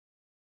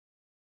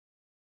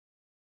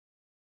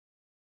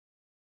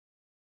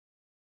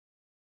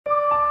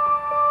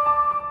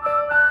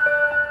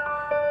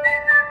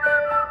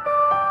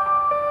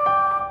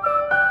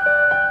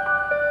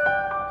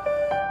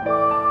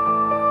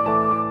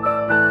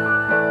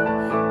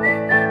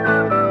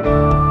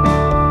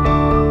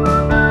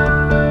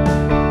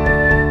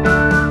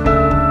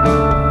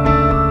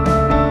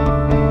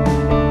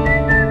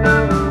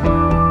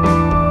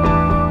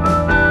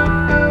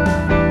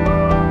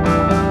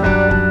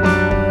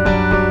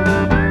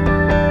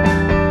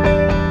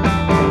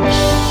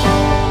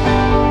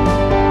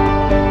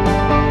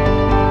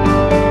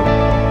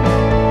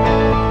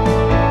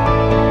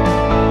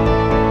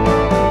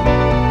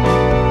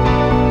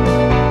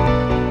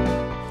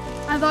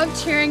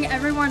cheering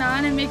everyone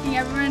on and making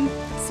everyone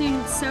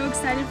seem so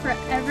excited for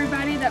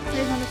everybody that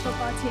plays on the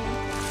football team.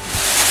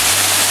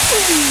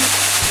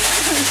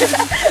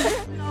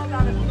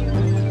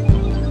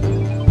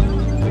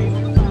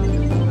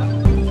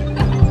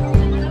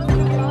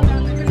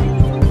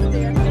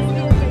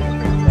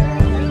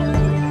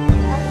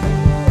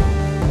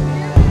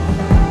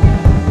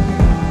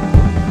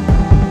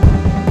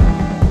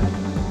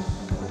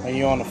 When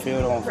you're on the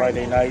field on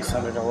Friday nights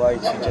under the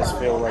lights, you just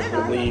feel like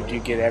relieved. You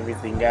get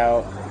everything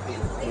out.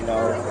 You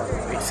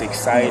know, it's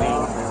exciting.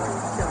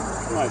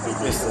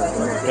 It's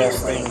the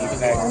best thing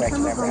that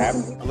can ever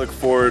happen. I look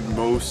forward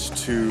most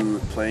to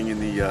playing in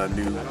the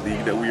new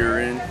league that we are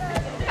in,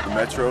 the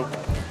Metro,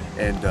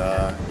 and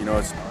you know,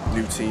 it's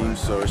new teams,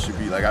 so it should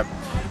be like I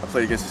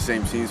played against the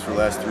same teams for the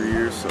last 3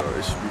 years, so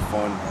it should be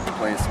fun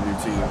playing some new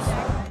teams.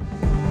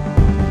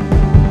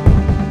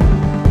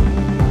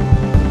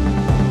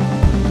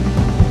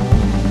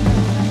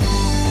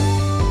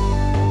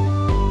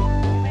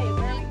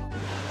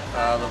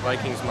 The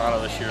Vikings' motto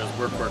this year is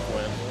work, work,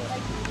 win.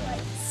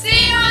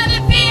 See you on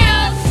the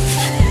field!